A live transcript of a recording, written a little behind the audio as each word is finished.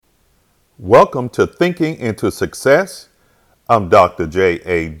Welcome to Thinking into Success. I'm Dr.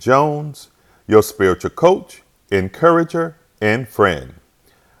 J.A. Jones, your spiritual coach, encourager, and friend.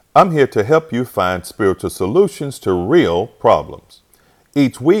 I'm here to help you find spiritual solutions to real problems.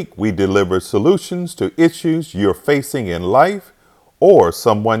 Each week, we deliver solutions to issues you're facing in life or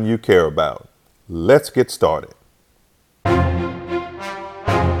someone you care about. Let's get started.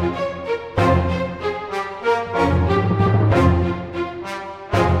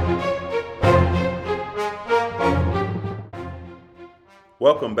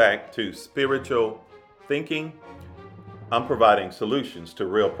 Welcome back to Spiritual Thinking. I'm providing solutions to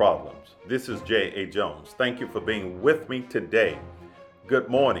real problems. This is J.A. Jones. Thank you for being with me today. Good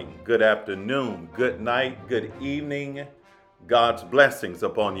morning, good afternoon, good night, good evening. God's blessings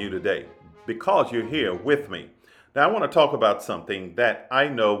upon you today because you're here with me. Now, I want to talk about something that I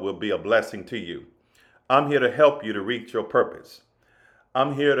know will be a blessing to you. I'm here to help you to reach your purpose.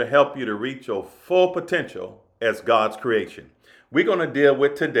 I'm here to help you to reach your full potential as God's creation. We're going to deal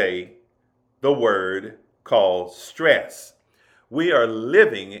with today the word called stress. We are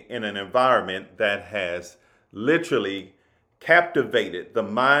living in an environment that has literally captivated the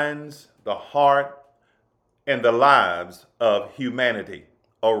minds, the heart, and the lives of humanity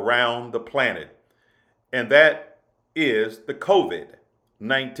around the planet. And that is the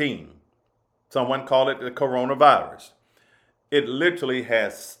COVID-19. Someone called it the coronavirus. It literally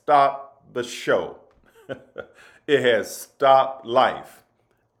has stopped the show. It has stopped life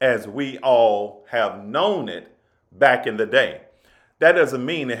as we all have known it back in the day. That doesn't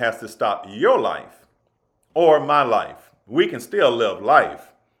mean it has to stop your life or my life. We can still live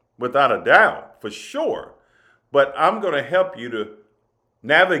life without a doubt, for sure. But I'm going to help you to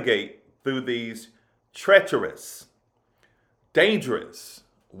navigate through these treacherous, dangerous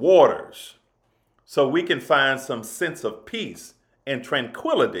waters so we can find some sense of peace and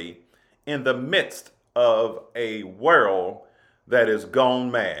tranquility in the midst of a world that is gone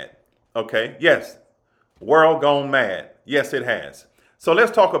mad. Okay? Yes, world gone mad. Yes, it has. So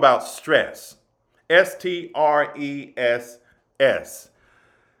let's talk about stress. S-T-R-E-S-S.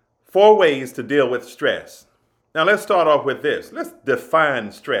 4 ways to deal with stress. Now let's start off with this. Let's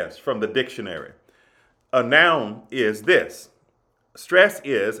define stress from the dictionary. A noun is this. Stress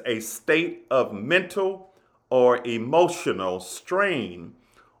is a state of mental or emotional strain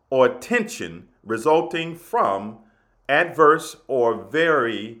or tension resulting from adverse or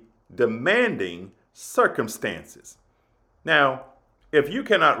very demanding circumstances. Now, if you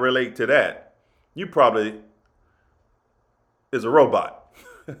cannot relate to that, you probably is a robot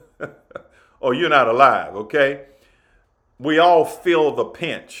or you're not alive, okay? We all feel the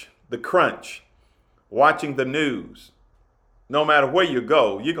pinch, the crunch, watching the news. No matter where you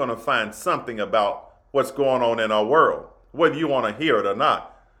go, you're going to find something about what's going on in our world, whether you want to hear it or not.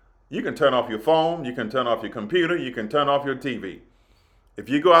 You can turn off your phone, you can turn off your computer, you can turn off your TV. If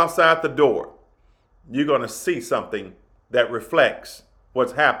you go outside the door, you're going to see something that reflects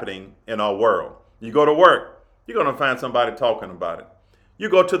what's happening in our world. You go to work, you're going to find somebody talking about it. You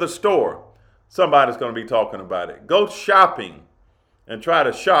go to the store, somebody's going to be talking about it. Go shopping and try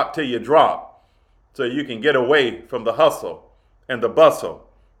to shop till you drop so you can get away from the hustle and the bustle.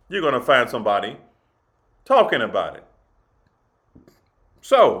 You're going to find somebody talking about it.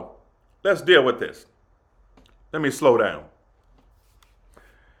 So, let's deal with this. Let me slow down.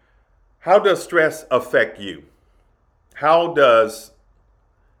 How does stress affect you? How does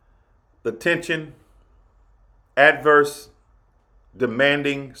the tension, adverse,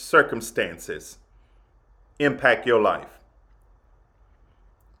 demanding circumstances impact your life?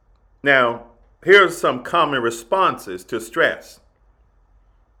 Now, here's some common responses to stress.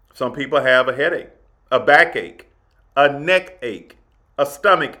 Some people have a headache, a backache, a neck ache, a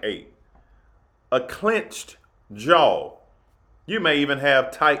stomach ache, a clenched jaw. You may even have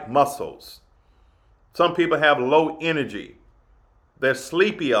tight muscles. Some people have low energy. They're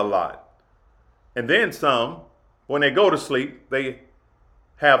sleepy a lot. And then some, when they go to sleep, they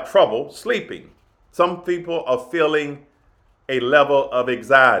have trouble sleeping. Some people are feeling a level of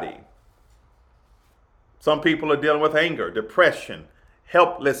anxiety. Some people are dealing with anger, depression,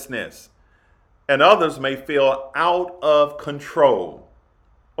 helplessness. And others may feel out of control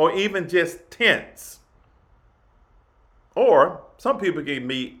or even just tense. Or some people can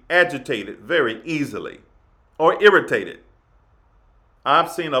be agitated very easily or irritated. I've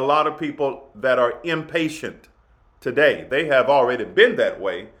seen a lot of people that are impatient today. They have already been that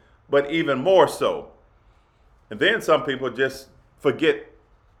way, but even more so. And then some people just forget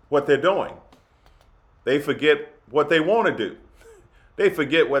what they're doing. They forget what they want to do. They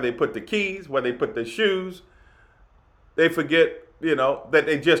forget where they put the keys, where they put their shoes. They forget that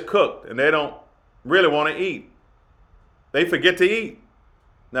they just cooked and they don't really want to eat. They forget to eat.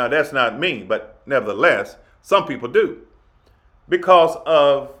 Now, that's not me, but nevertheless, some people do because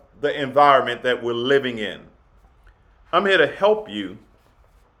of the environment that we're living in. I'm here to help you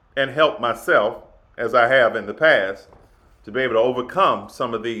and help myself, as I have in the past, to be able to overcome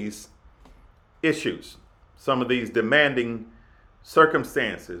some of these issues, some of these demanding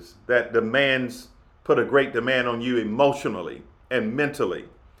circumstances that put a great demand on you emotionally and mentally.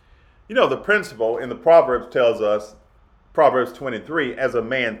 The principle in the Proverbs tells us, Proverbs 23, as a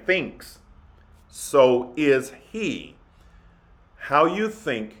man thinks, so is he. How you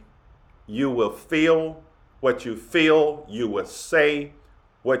think, you will feel. What you feel, you will say.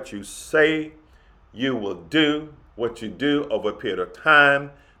 What you say, you will do. What you do over a period of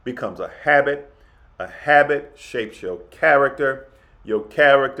time becomes a habit. A habit shapes your character. Your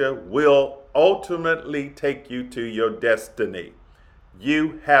character will ultimately take you to your destiny.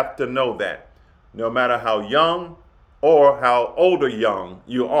 You have to know that. No matter how young or how old or young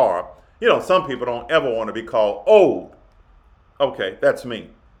you are, some people don't ever want to be called old. Okay, that's me.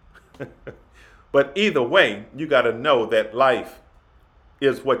 But either way, you got to know that life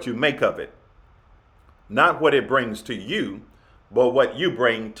is what you make of it. Not what it brings to you, but what you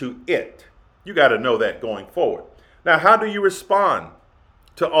bring to it. You got to know that going forward. Now, how do you respond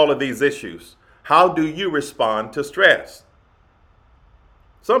to all of these issues? How do you respond to stress?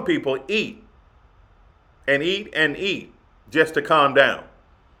 Some people eat and eat and eat just to calm down.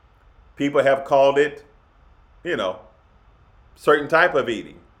 People have called it, certain type of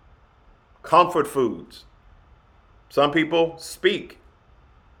eating, comfort foods. Some people speak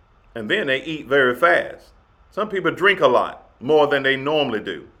and then they eat very fast. Some people drink a lot, more than they normally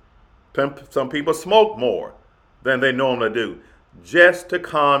do. Some people smoke more than they normally do, just to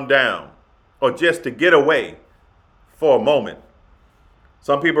calm down or just to get away for a moment.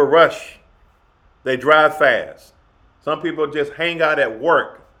 Some people rush. They drive fast. Some people just hang out at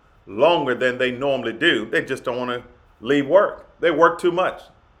work longer than they normally do. They just don't want to leave work. They work too much.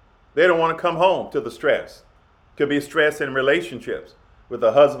 They don't want to come home to the stress. Could be stress in relationships with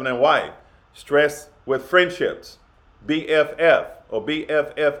a husband and wife, stress with friendships, BFF or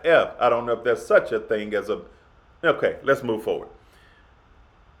BFFF. I don't know if there's such a thing as a... Okay, let's move forward.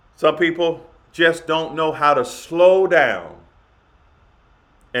 Some people just don't know how to slow down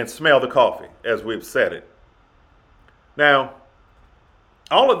and smell the coffee, as we've said it. Now,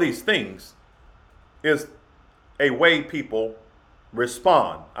 all of these things is a way people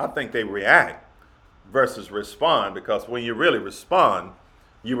respond. I think they react versus respond, because when you really respond,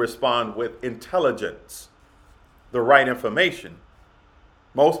 you respond with intelligence, the right information.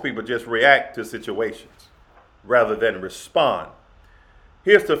 Most people just react to situations rather than respond.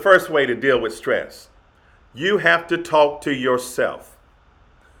 Here's the first way to deal with stress. You have to talk to yourself.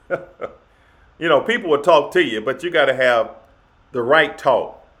 People will talk to you, but you got to have the right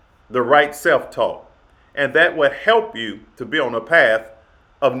talk, the right self-talk. And that will help you to be on a path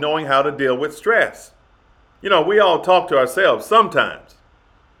of knowing how to deal with stress. We all talk to ourselves sometimes.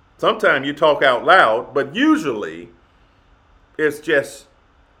 Sometimes you talk out loud, but usually it's just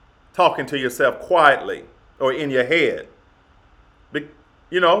talking to yourself quietly or in your head.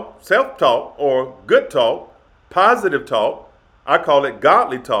 Self-talk or good talk, positive talk, I call it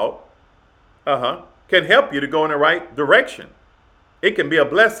godly talk, can help you to go in the right direction. It can be a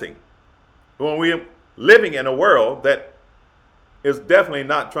blessing when we're living in a world that is definitely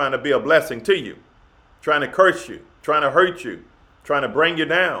not trying to be a blessing to you, trying to curse you, trying to hurt you, trying to bring you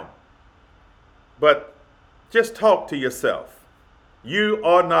down. But just talk to yourself. You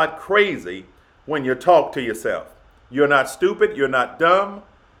are not crazy when you talk to yourself. You're not stupid. You're not dumb.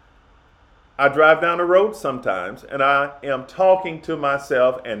 I drive down the road sometimes and I am talking to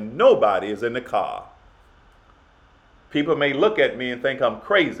myself and nobody is in the car. People may look at me and think I'm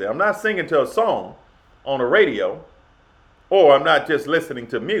crazy. I'm not singing to a song on the radio, or I'm not just listening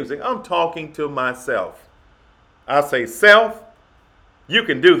to music. I'm talking to myself. I say, self, you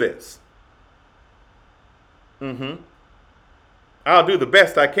can do this. I'll do the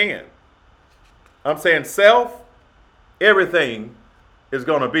best I can. I'm saying, self, everything is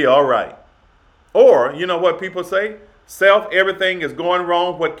going to be all right. Or, you know what people say? Self, everything is going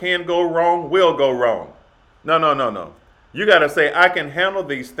wrong. What can go wrong will go wrong. No. You got to say, I can handle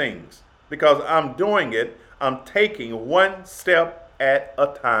these things because I'm doing it. I'm taking one step at a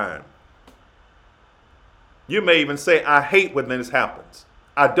time. You may even say, I hate when this happens.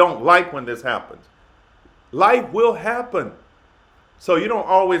 I don't like when this happens. Life will happen. So you don't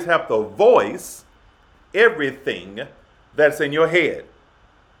always have to voice everything that's in your head.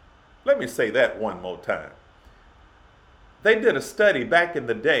 Let me say that one more time. They did a study back in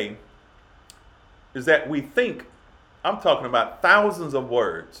the day, is that we think, I'm talking about thousands of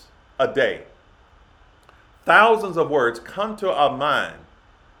words a day. Thousands of words come to our mind.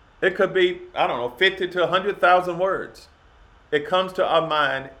 It could be, 50 to 100,000 words. It comes to our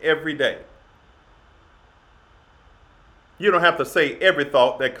mind every day. You don't have to say every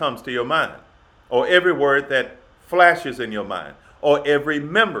thought that comes to your mind, or every word that flashes in your mind, or every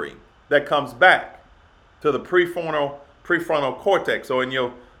memory that comes back to the prefrontal cortex or in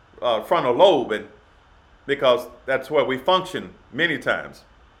your frontal lobe, and because that's where we function many times.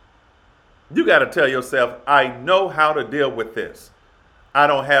 You got to tell yourself, I know how to deal with this. I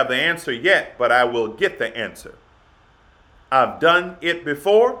don't have the answer yet, but I will get the answer. I've done it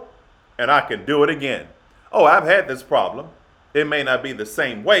before, and I can do it again. Oh, I've had this problem. It may not be the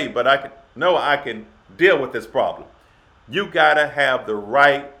same way, but I can deal with this problem. You got to have the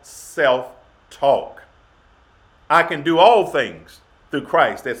right self-talk. I can do all things through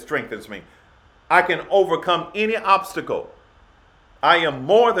Christ that strengthens me. I can overcome any obstacle. I am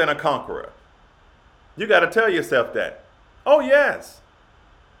more than a conqueror. You got to tell yourself that. Oh, yes.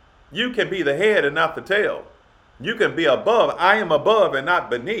 You can be the head and not the tail. You can be above. I am above and not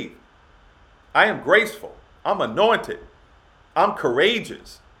beneath. I am graceful. I'm anointed. I'm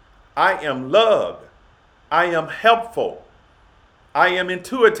courageous. I am loved. I am helpful. I am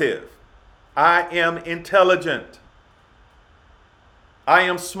intuitive. I am intelligent. I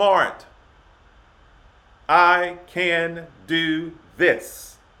am smart. I can do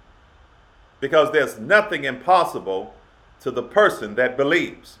this. Because there's nothing impossible to the person that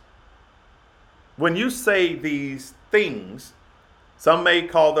believes. When you say these things, some may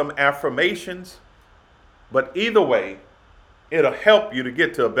call them affirmations, but either way, it'll help you to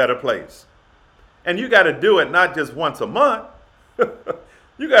get to a better place. And you got to do it not just once a month.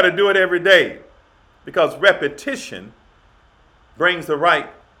 You got to do it every day, because repetition brings the right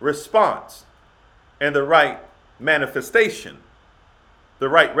response and the right manifestation, the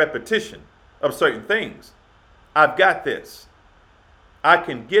right repetition of certain things. I've got this. I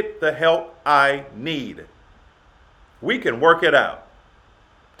can get the help I need. We can work it out.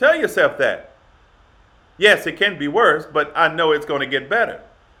 Tell yourself that. Yes, it can be worse, but I know it's going to get better.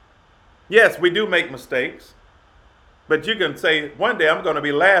 Yes, we do make mistakes, but you can say, one day I'm going to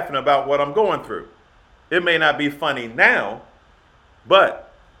be laughing about what I'm going through. It may not be funny now,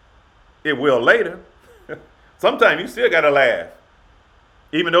 but it will later. Sometimes you still got to laugh,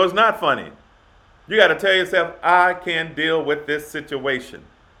 even though it's not funny. You got to tell yourself, I can deal with this situation.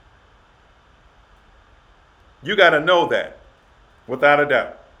 You got to know that, without a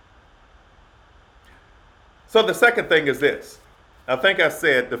doubt. So the second thing is this. I think I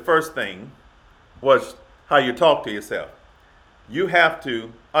said the first thing was how you talk to yourself. You have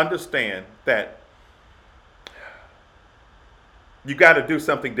to understand that you got to do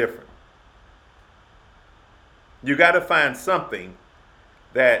something different. You got to find something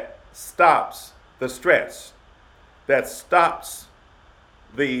that stops the stress, that stops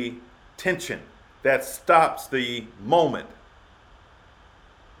the tension, that stops the moment,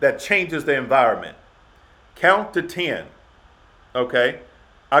 that changes the environment. Count to 10, okay?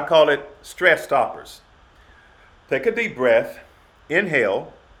 I call it stress stoppers. Take a deep breath,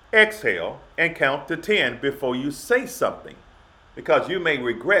 inhale, exhale, and count to 10 before you say something, because you may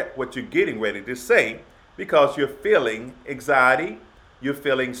regret what you're getting ready to say because you're feeling anxiety, you're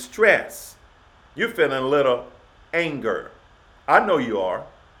feeling stress, you're feeling a little anger. I know you are,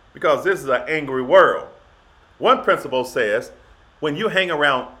 because this is an angry world. One principle says, when you hang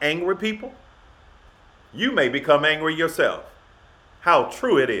around angry people, you may become angry yourself. How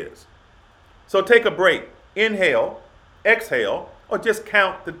true it is. So take a break. Inhale, exhale, or just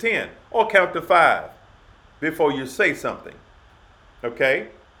count to 10 or count to 5 before you say something. Okay?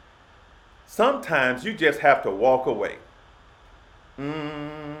 Sometimes you just have to walk away.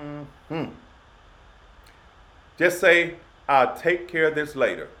 Just say, I'll take care of this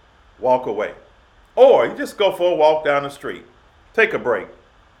later. Walk away. Or you just go for a walk down the street. Take a break.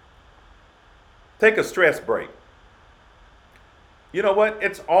 Take a stress break. You know what?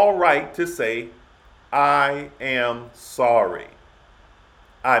 It's all right to say, I am sorry.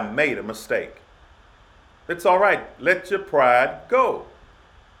 I made a mistake. It's all right. Let your pride go.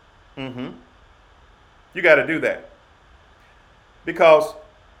 You got to do that. Because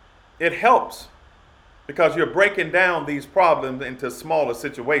it helps. Because you're breaking down these problems into smaller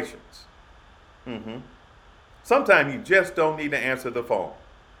situations. Sometimes you just don't need to answer the phone.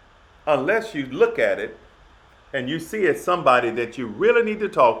 Unless you look at it and you see it's somebody that you really need to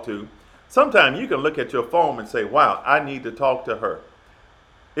talk to. Sometimes you can look at your phone and say, wow, I need to talk to her.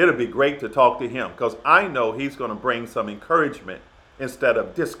 It'll be great to talk to him because I know he's going to bring some encouragement instead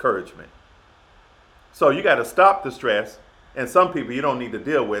of discouragement. So you got to stop the stress, and some people you don't need to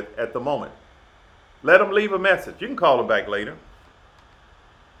deal with at the moment. Let them leave a message. You can call them back later.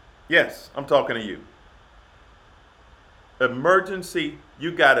 Yes, I'm talking to you. Emergency,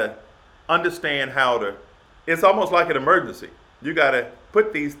 you got to understand how to, it's almost like an emergency. You got to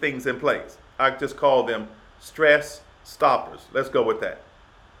put these things in place. I just call them stress stoppers. Let's go with that.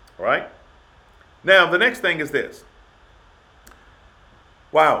 All right? Now, the next thing is this.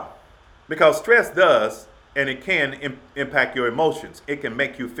 Wow. Because stress does, and it can impact your emotions. It can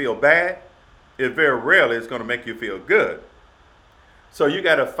make you feel bad. It very rarely is going to make you feel good. So you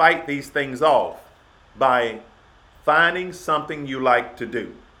got to fight these things off by finding something you like to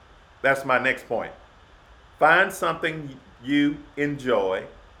do. That's my next point. Find something you enjoy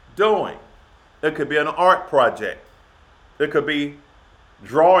doing. It could be an art project. It could be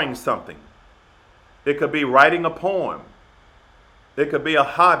drawing something. It could be writing a poem. It could be a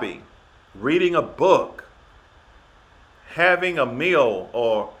hobby, reading a book, having a meal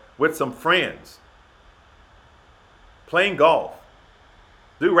or with some friends, playing golf,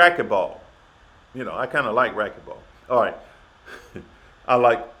 do racquetball. You know, I kind of like racquetball. All right. I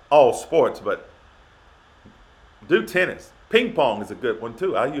like all sports, but do tennis. Ping pong is a good one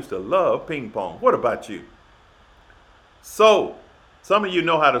too. I used to love ping pong. What about you? Sew. Some of you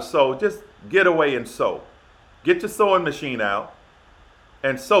know how to sew. Just get away and sew. Get your sewing machine out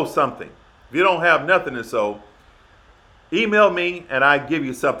and sew something. If you don't have nothing to sew, email me and I give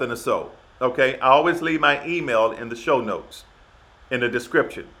you something to sew. Okay? I always leave my email in the show notes, in the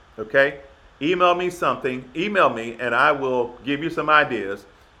description. Okay? Email me something. Email me and I will give you some ideas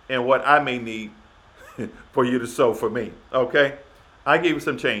and what I may need for you to sew for me. Okay? I give you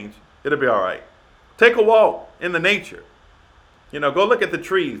some change. It'll be all right. Take a walk in the nature. You know, go look at the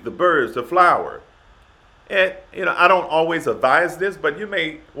trees, the birds, the flower. And, you know, I don't always advise this, but you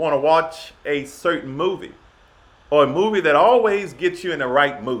may want to watch a certain movie or a movie that always gets you in the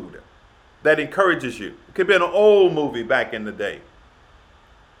right mood, that encourages you. It could be an old movie back in the day.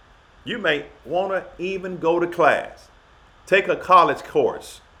 You may want to even go to class, take a college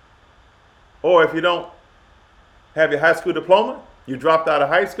course. Or if you don't have your high school diploma, you dropped out of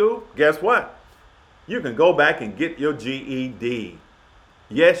high school, guess what? You can go back and get your GED.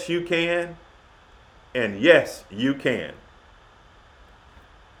 Yes, you can. And yes, you can.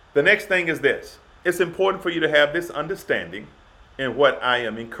 The next thing is this. It's important for you to have this understanding in what I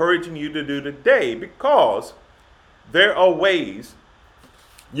am encouraging you to do today, because there are ways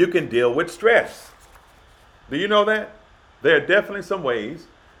you can deal with stress. Do you know that? There are definitely some ways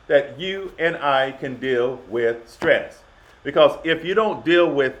that you and I can deal with stress. Because if you don't deal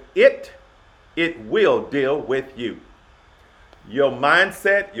with it, it will deal with you. Your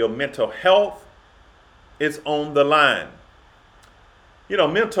mindset, your mental health is on the line. You know,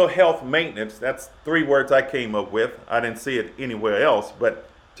 mental health maintenance, that's 3 words I came up with. I didn't see it anywhere else. But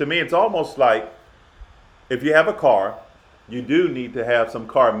to me, it's almost like if you have a car, you do need to have some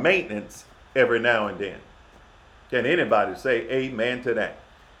car maintenance every now and then. Can anybody say amen to that?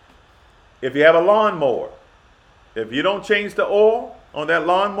 If you have a lawnmower, if you don't change the oil on that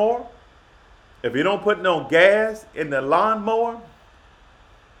lawnmower, if you don't put no gas in the lawnmower,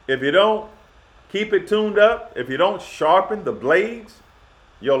 if you don't keep it tuned up, if you don't sharpen the blades,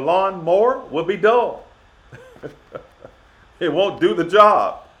 your lawnmower will be dull. It won't do the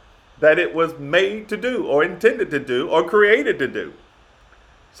job that it was made to do or intended to do or created to do.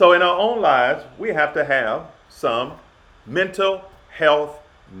 So in our own lives, we have to have some mental health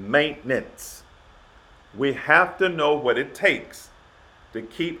maintenance. We have to know what it takes to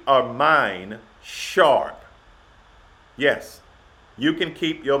keep our mind sharp. Yes, you can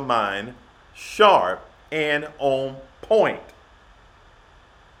keep your mind sharp and on point.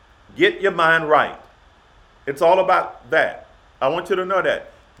 Get your mind right. It's all about that. I want you to know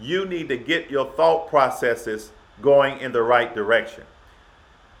that. You need to get your thought processes going in the right direction.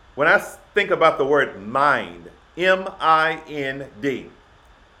 When I think about the word mind, M-I-N-D,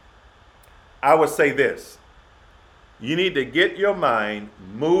 I would say this. You need to get your mind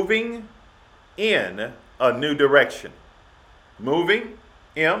moving in a new direction. Moving,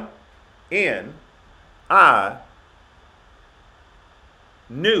 M-N-I,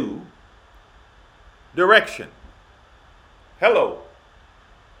 new direction. Hello.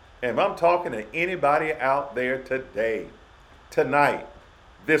 And I'm talking to anybody out there today, tonight,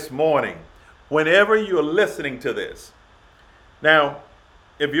 this morning, whenever you're listening to this. Now,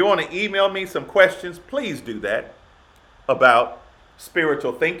 if you want to email me some questions, please do that about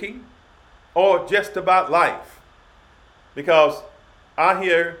spiritual thinking or just about life. Because I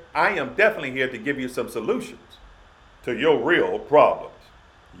am definitely here to give you some solutions to your real problems.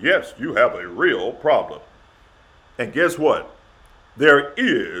 Yes, you have a real problem. And guess what? There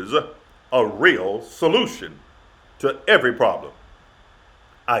is a real solution to every problem.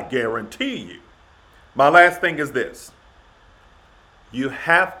 I guarantee you. My last thing is this. You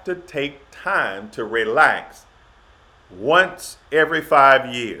have to take time to relax once every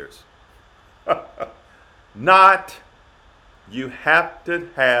 5 years. Not, you have to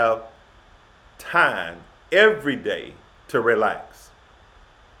have time every day to relax.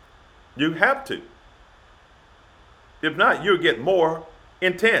 You have to. If not, you'll get more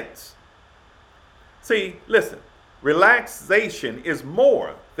intense. See, listen, relaxation is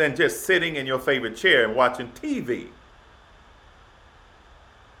more than just sitting in your favorite chair and watching TV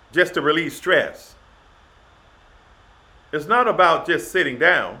just to relieve stress. It's not about just sitting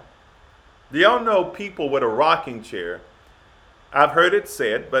down. Do y'all know people with a rocking chair? I've heard it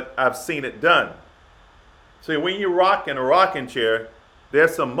said, but I've seen it done. See, when you rock in a rocking chair,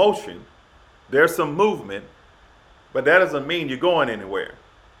 there's some motion, there's some movement, but that doesn't mean you're going anywhere.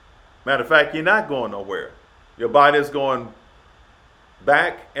 Matter of fact, you're not going nowhere. Your body is going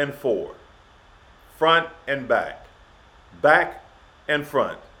back and forward, front and back and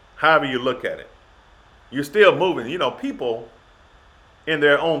front, however you look at it. You're still moving. You know, people in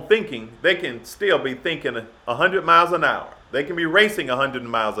their own thinking, they can still be thinking 100 miles an hour. They can be racing 100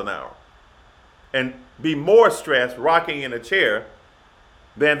 miles an hour and be more stressed rocking in a chair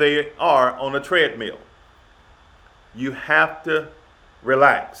than they are on a treadmill. You have to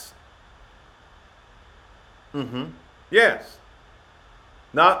relax. Yes.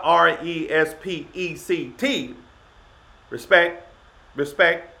 Not RESPECT. Respect.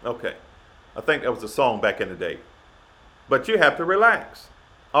 Respect. Okay. I think that was a song back in the day. But you have to relax.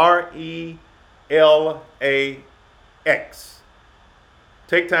 RELAX.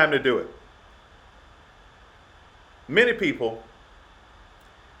 Take time to do it. Many people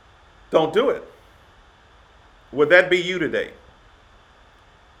don't do it. Would that be you today?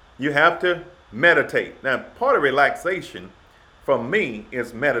 You have to meditate. Now, part of relaxation for me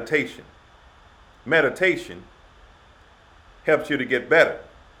is meditation. Meditation helps you to get better.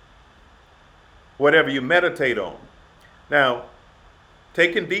 Whatever you meditate on. Now,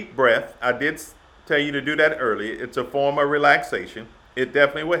 taking deep breath, I did tell you to do that earlier. It's a form of relaxation. It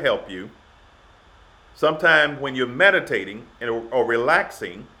definitely will help you. Sometimes when you're meditating or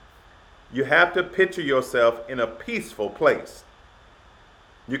relaxing, you have to picture yourself in a peaceful place.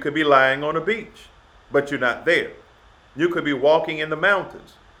 You could be lying on a beach, but you're not there. You could be walking in the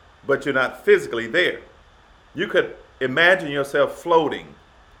mountains, but you're not physically there. You could imagine yourself floating.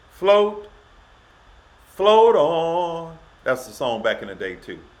 Float on. That's the song back in the day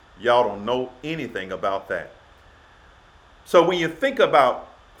too. Y'all don't know anything about that. So when you think about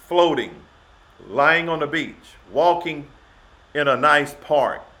floating, lying on the beach, walking in a nice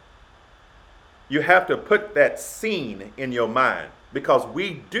park, you have to put that scene in your mind because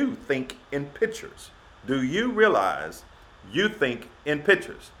we do think in pictures. Do you realize you think in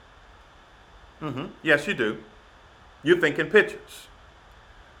pictures? Yes, you do. You think in pictures.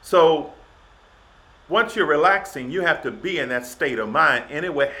 So once you're relaxing, you have to be in that state of mind, and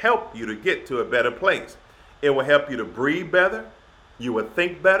it will help you to get to a better place. It will help you to breathe better. You will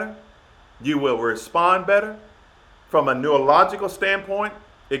think better. You will respond better. From a neurological standpoint,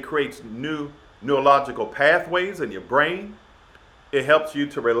 it creates new neurological pathways in your brain. It helps you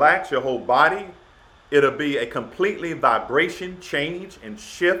to relax your whole body. It'll be a completely vibration change and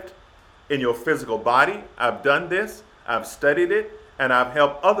shift in your physical body. I've done this. I've studied it. And I've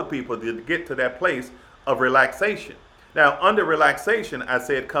helped other people to get to that place of relaxation. Now, under relaxation, I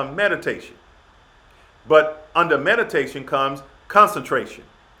said come meditation. But under meditation comes concentration.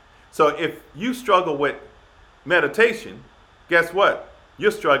 So if you struggle with meditation, guess what?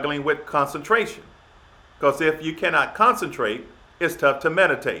 You're struggling with concentration. Because if you cannot concentrate, it's tough to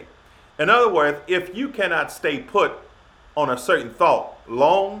meditate. In other words, if you cannot stay put on a certain thought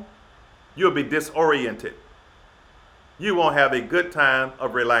long, you'll be disoriented. You won't have a good time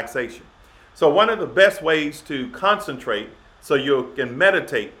of relaxation. So one of the best ways to concentrate so you can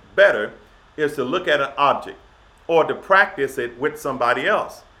meditate better is to look at an object or to practice it with somebody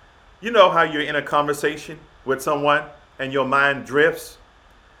else. You know how you're in a conversation with someone and your mind drifts?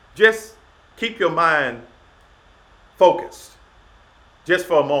 Just keep your mind focused just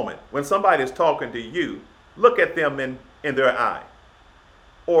for a moment. When somebody is talking to you, look at them in their eye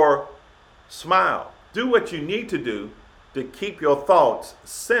or smile. Do what you need to do to keep your thoughts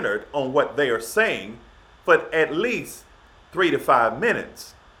centered on what they are saying for at least 3 to 5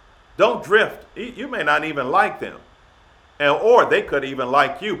 minutes. Don't drift. You may not even like them. or they could even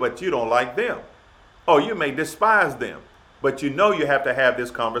like you, but you don't like them. Or you may despise them, but you know you have to have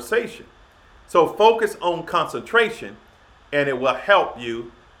this conversation. So focus on concentration, and it will help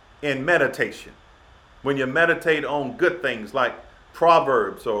you in meditation. When you meditate on good things like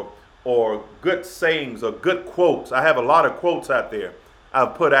Proverbs or good sayings or good quotes. I have a lot of quotes out there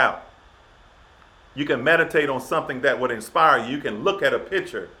I've put out. You can meditate on something that would inspire you. You can look at a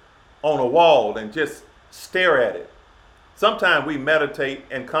picture on a wall and just stare at it. Sometimes we meditate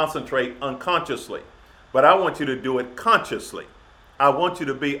and concentrate unconsciously, but I want you to do it consciously. I want you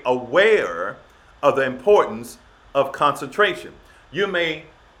to be aware of the importance of concentration. You may,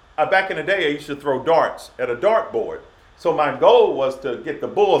 back in the day, I used to throw darts at a dartboard. So my goal was to get the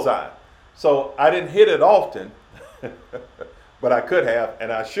bullseye. So I didn't hit it often, but I could have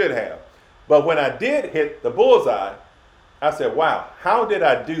and I should have. But when I did hit the bullseye, I said, wow, how did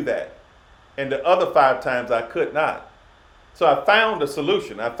I do that? And the other 5 times I could not. So I found a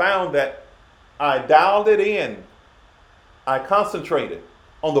solution. I found that I dialed it in. I concentrated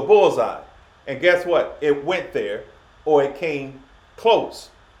on the bullseye. And guess what? It went there, or it came close.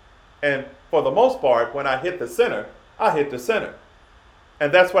 And for the most part, when I hit the center, I hit the center.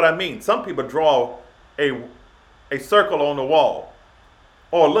 And that's what I mean. Some people draw a circle on the wall,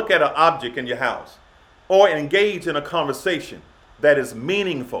 or look at an object in your house, or engage in a conversation that is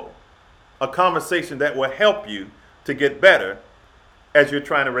meaningful, a conversation that will help you to get better as you're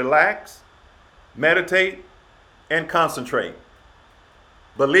trying to relax, meditate, and concentrate.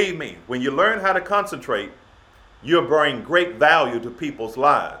 Believe me, when you learn how to concentrate, you'll bring great value to people's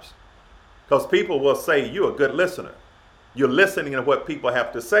lives. Because people will say you're a good listener. You're listening to what people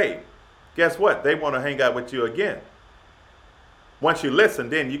have to say. Guess what? They want to hang out with you again. Once you listen,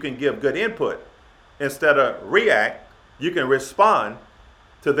 then you can give good input. Instead of react, you can respond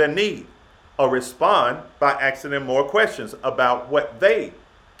to their need, or respond by asking them more questions about what they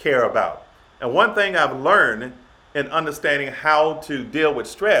care about. And one thing I've learned in understanding how to deal with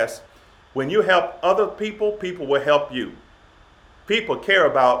stress, when you help other people, people will help you. People care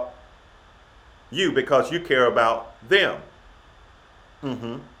about you because you care about them.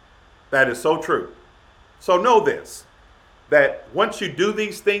 That is so true. So know this, that once you do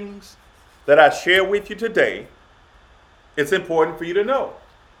these things that I share with you today, it's important for you to know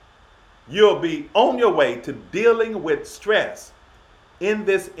you'll be on your way to dealing with stress in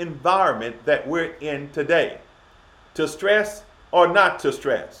this environment that we're in today. To stress or not to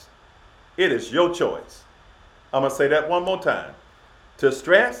stress, it is your choice. I'm going to say that one more time. To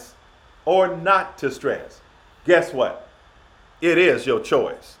stress or not to stress, guess what? It is your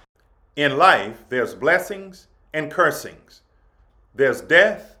choice. In life, there's blessings and cursings. There's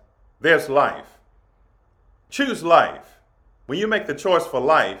death, there's life. Choose life. When you make the choice for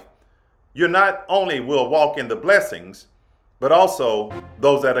life, you not only will walk in the blessings, but also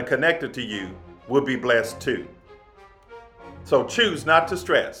those that are connected to you will be blessed too. So choose not to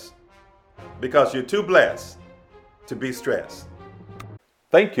stress, because you're too blessed to be stressed.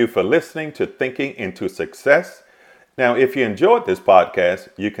 Thank you for listening to Thinking into Success. Now, if you enjoyed this podcast,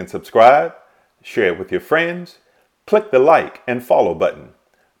 you can subscribe, share it with your friends, click the like and follow button,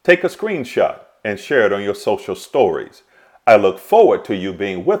 take a screenshot and share it on your social stories. I look forward to you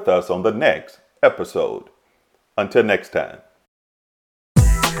being with us on the next episode. Until next time.